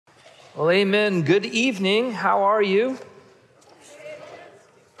Well, amen. Good evening. How are you?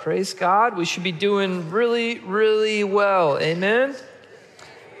 Praise God. We should be doing really, really well. Amen.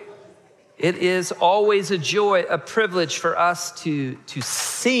 It is always a joy, a privilege for us to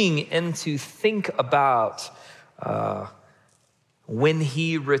sing and to think about when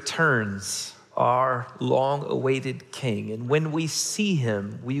he returns, our long-awaited King. And when we see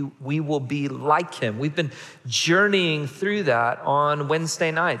him, we will be like him. We've been journeying through that on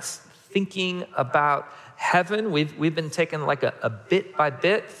Wednesday nights, thinking about heaven. We've been taking like a bit by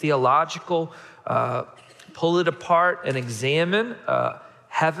bit theological, pull it apart and examine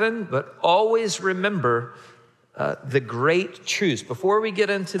heaven, but always remember the great truths before we get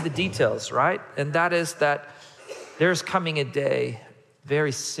into the details, right? And that is that there's coming a day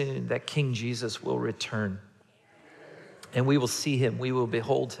very soon that King Jesus will return, and we will see him, we will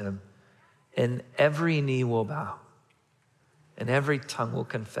behold him, and every knee will bow and every tongue will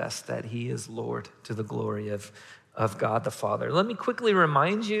confess that he is Lord, to the glory of God the Father. Let me quickly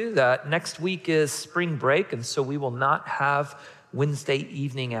remind you that next week is spring break, and so we will not have Wednesday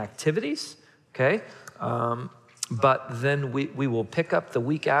evening activities, okay? But then we will pick up the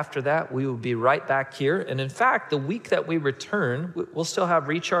week after that. We will be right back here. And in fact, the week that we return, we'll still have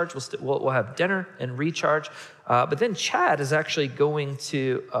recharge. We'll have dinner and recharge. But then Chad is actually going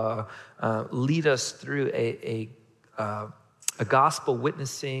to lead us through a gospel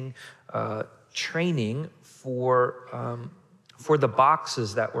witnessing training for the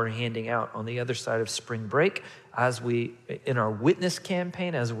boxes that we're handing out on the other side of spring break in our witness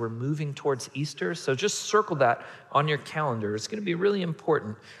campaign, as we're moving towards Easter. So just circle that on your calendar. It's going to be really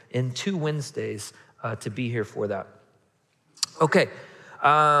important in 2 Wednesdays to be here for that. Okay,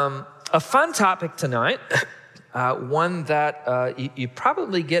 a fun topic tonight, one that you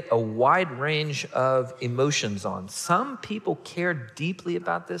probably get a wide range of emotions on. Some people care deeply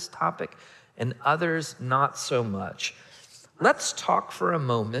about this topic and others not so much. Let's talk for a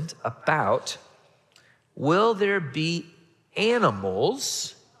moment about, will there be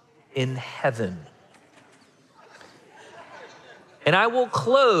animals in heaven? And I will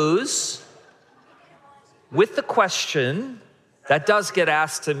close with the question that does get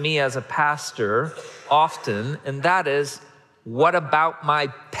asked to me as a pastor often, and that is, what about my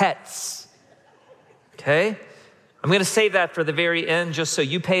pets? Okay? I'm going to save that for the very end, just so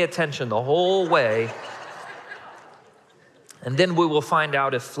you pay attention the whole way. And then we will find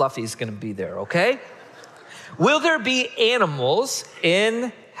out if Fluffy's going to be there, okay? Will there be animals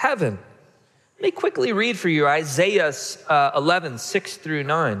in heaven? Let me quickly read for you Isaiah 11, 6 through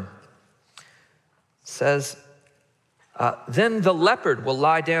 9. It says, then the leopard will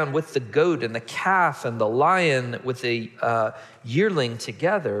lie down with the goat, and the calf and the lion with the yearling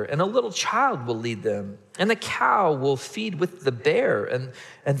together, and a little child will lead them. And the cow will feed with the bear,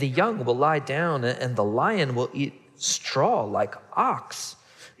 and the young will lie down, and the lion will eat straw like ox.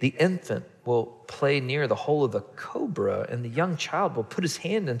 The infant will play near the hole of the cobra, and the young child will put his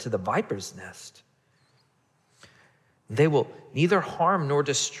hand into the viper's nest. They will neither harm nor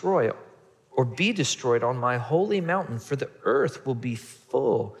destroy or be destroyed on my holy mountain, for the earth will be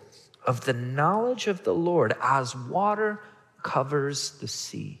full of the knowledge of the Lord as water covers the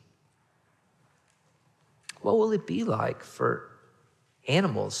sea. What will it be like for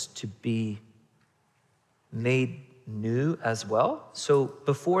animals to be made new as well? So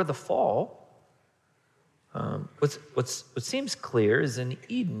before the fall, what seems clear is in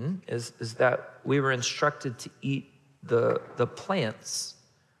Eden is that we were instructed to eat the plants.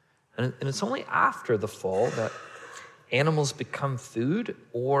 And it's only after the fall that animals become food,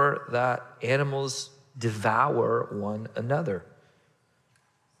 or that animals devour one another.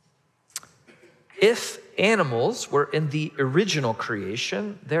 If animals were in the original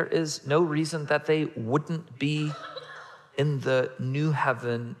creation, there is no reason that they wouldn't be in the new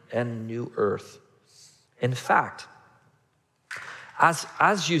heaven and new earth. In fact,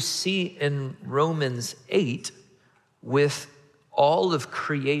 as you see in Romans 8, with all of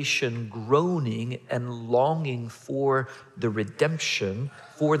creation groaning and longing for the redemption,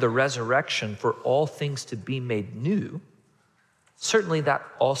 for the resurrection, for all things to be made new, certainly that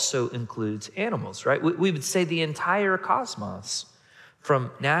also includes animals, right? We would say the entire cosmos,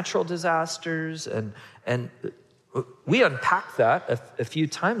 from natural disasters, and we unpacked that a few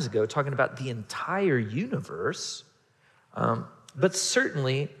times ago, talking about the entire universe, but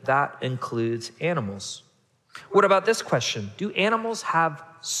certainly that includes animals. What about this question? Do animals have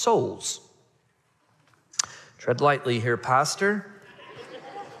souls? Tread lightly here, Pastor.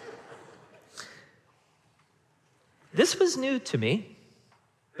 This was new to me.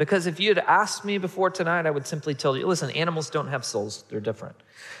 Because if you had asked me before tonight, I would simply tell you, listen, animals don't have souls. They're different.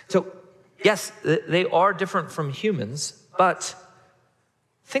 So yes, they are different from humans, but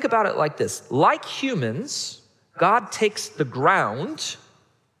think about it like this. Like humans, God takes the ground,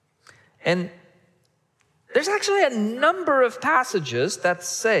 and there's actually a number of passages that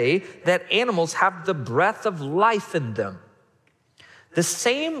say that animals have the breath of life in them. The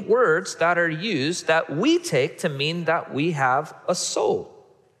same words that are used that we take to mean that we have a soul.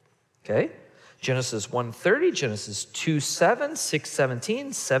 Okay? Genesis 1:30, Genesis 2:7,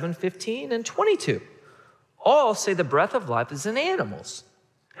 6:17, 7:15, and 22. All say the breath of life is in animals.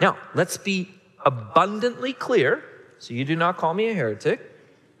 Now, let's be abundantly clear, so you do not call me a heretic.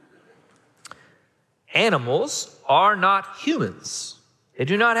 Animals are not humans. They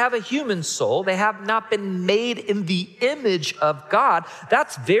do not have a human soul. They have not been made in the image of God.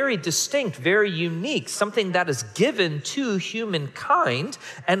 That's very distinct, very unique, something that is given to humankind,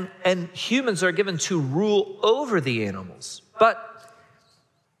 and humans are given to rule over the animals. But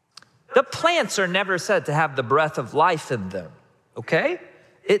the plants are never said to have the breath of life in them, okay?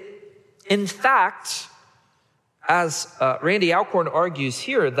 In fact, as Randy Alcorn argues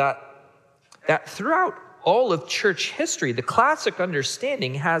here, that throughout all of church history, the classic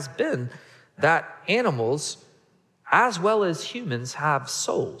understanding has been that animals, as well as humans, have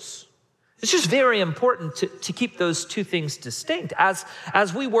souls. It's just very important to keep those two things distinct.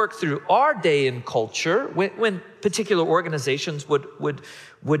 As we work through our day in culture, when particular organizations would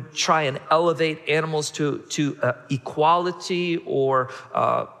try and elevate animals to equality or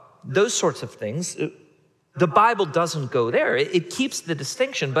those sorts of things, the Bible doesn't go there. It keeps the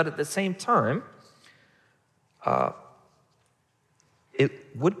distinction, but at the same time, it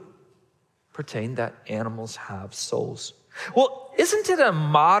would pertain that animals have souls. Well, isn't it a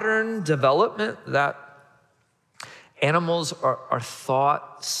modern development that animals are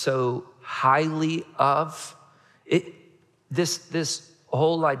thought so highly of? This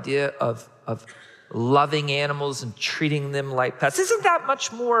whole idea of loving animals and treating them like pets, isn't that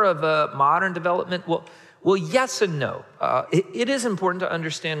much more of a modern development? Well, yes and no. It is important to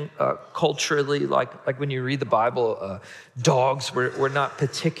understand culturally, like when you read the Bible, dogs were not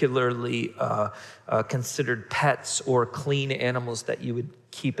particularly considered pets or clean animals that you would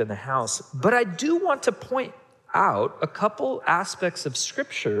keep in the house. But I do want to point out a couple aspects of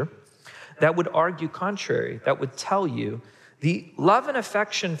Scripture that would argue contrary, that would tell you the love and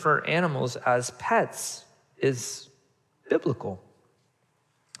affection for animals as pets is biblical.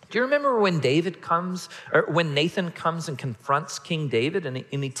 Do you remember when Nathan comes and confronts King David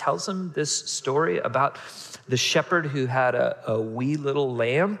and he tells him this story about the shepherd who had a wee little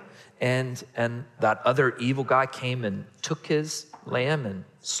lamb and that other evil guy came and took his lamb and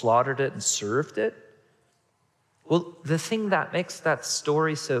slaughtered it and served it? Well, the thing that makes that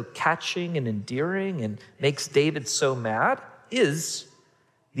story so catching and endearing and makes David so mad is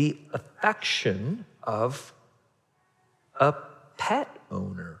the affection of a pet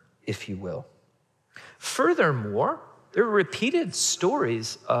owner, if you will. Furthermore, there are repeated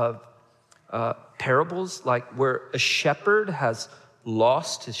stories of parables like where a shepherd has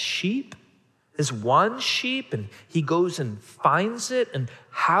lost his sheep, his one sheep, and he goes and finds it. And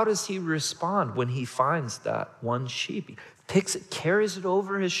how does he respond when he finds that one sheep? He picks it, carries it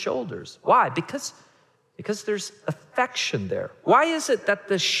over his shoulders. Why? Because there's affection there. Why is it that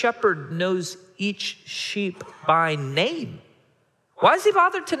the shepherd knows each sheep by name? Why is he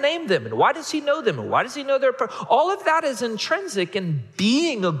bothered to name them? And why does he know them? And why does he know their... All of that is intrinsic in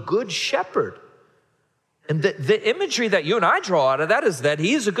being a good shepherd. And the imagery that you and I draw out of that is that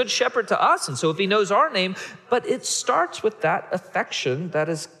he is a good shepherd to us. And so if he knows our name, but it starts with that affection that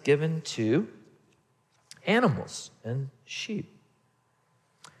is given to animals and sheep.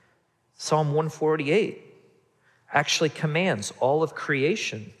 Psalm 148 actually commands all of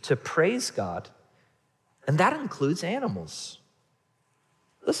creation to praise God. And that includes animals.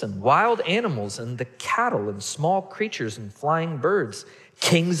 Listen, wild animals and the cattle and small creatures and flying birds,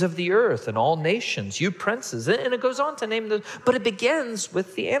 kings of the earth and all nations, you princes. And it goes on to name them, but it begins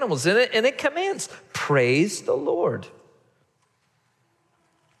with the animals. And it commands, praise the Lord.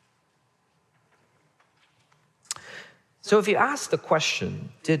 So if you ask the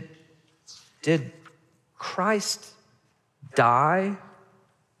question, did Christ die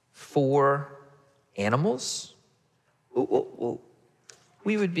for animals? Well,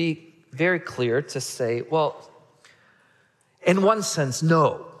 we would be very clear to say, well, in one sense,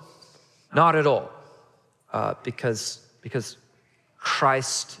 no, not at all, because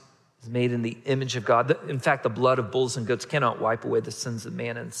Christ is made in the image of God. In fact, the blood of bulls and goats cannot wipe away the sins of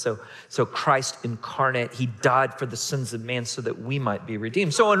man. And so Christ incarnate, he died for the sins of man so that we might be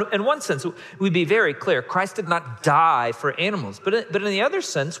redeemed. So in one sense, we'd be very clear. Christ did not die for animals. But in the other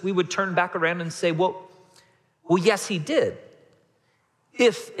sense, we would turn back around and say, well, yes, he did.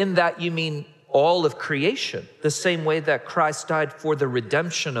 If in that you mean all of creation, the same way that Christ died for the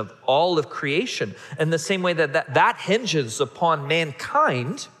redemption of all of creation, and the same way that hinges upon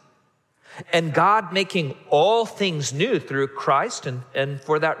mankind, and God making all things new through Christ and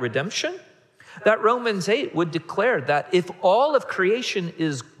for that redemption, that Romans 8 would declare that if all of creation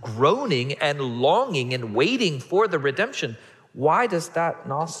is groaning and longing and waiting for the redemption, why does that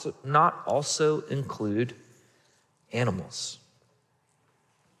not also include animals?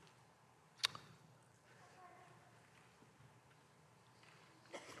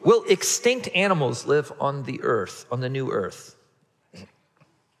 Will extinct animals live on the earth, on the new earth?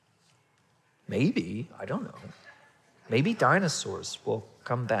 Maybe, I don't know. Maybe dinosaurs will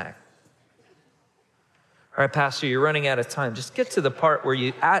come back. All right, Pastor, you're running out of time. Just get to the part where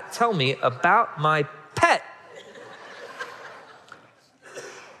you tell me about my pet.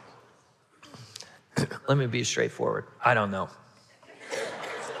 Let me be straightforward. I don't know.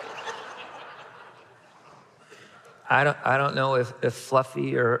 I don't know if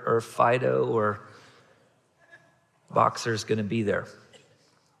Fluffy or Fido or Boxer is going to be there.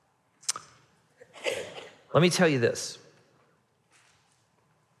 Let me tell you this.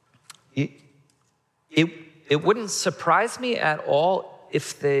 It wouldn't surprise me at all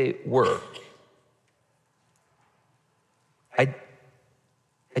if they were. I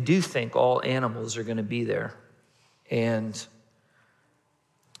do think all animals are going to be there. And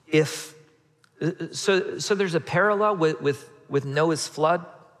so there's a parallel with Noah's flood,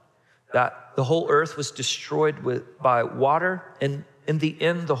 that the whole earth was destroyed by water, and in the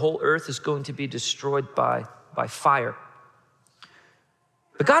end, the whole earth is going to be destroyed by fire.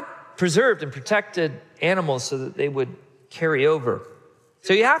 But God preserved and protected animals so that they would carry over.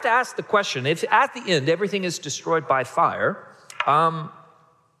 So you have to ask the question, if at the end everything is destroyed by fire, how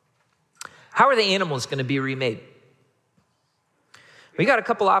are the animals going to be remade? We got a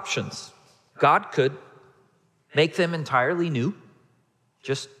couple options. God could make them entirely new,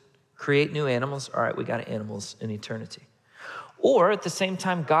 just create new animals. All right, we got animals in eternity. Or at the same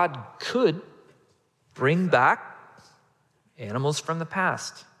time, God could bring back animals from the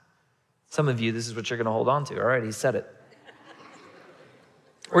past. Some of you, this is what you're going to hold on to. All right, he said it.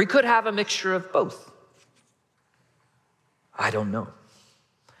 Or he could have a mixture of both. I don't know.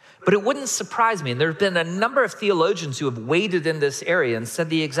 But it wouldn't surprise me, and there have been a number of theologians who have waded in this area and said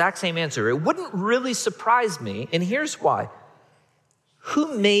the exact same answer. It wouldn't really surprise me, and here's why.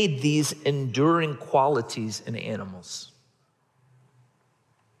 Who made these enduring qualities in animals?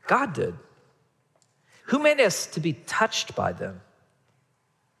 God did. Who made us to be touched by them?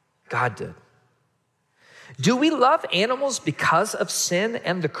 God did. Do we love animals because of sin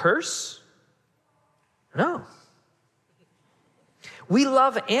and the curse? No. We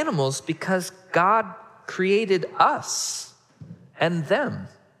love animals because God created us and them,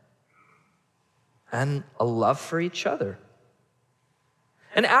 and a love for each other.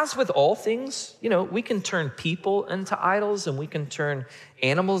 And as with all things, we can turn people into idols, and we can turn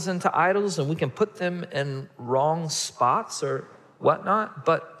animals into idols, and we can put them in wrong spots or whatnot.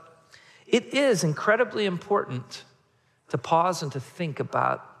 But it is incredibly important to pause and to think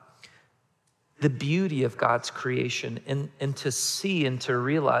about the beauty of God's creation and to see and to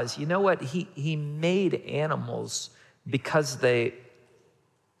realize, you know what? He made animals because they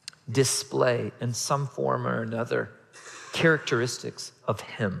display in some form or another characteristics of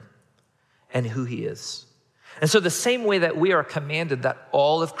him and who he is. And so the same way that we are commanded that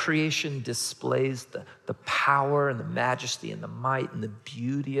all of creation displays the power and the majesty and the might and the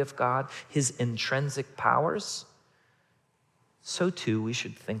beauty of God, his intrinsic powers, so too we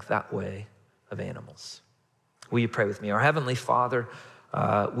should think that way of animals. Will you pray with me? Our Heavenly Father,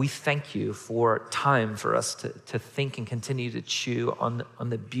 we thank you for time for us to think and continue to chew on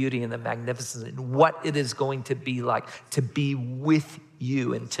the beauty and the magnificence and what it is going to be like to be with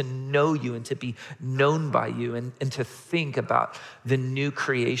you and to know you and to be known by you and to think about the new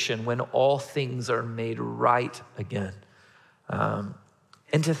creation when all things are made right again. And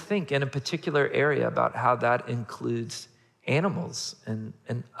to think in a particular area about how that includes animals and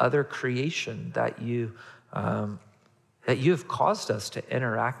other creation that you have caused us to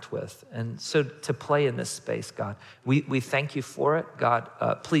interact with. And so to play in this space, God, we thank you for it. God,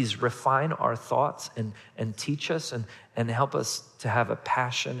 please refine our thoughts and teach us and help us to have a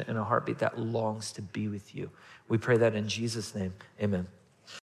passion and a heartbeat that longs to be with you. We pray that in Jesus' name, amen.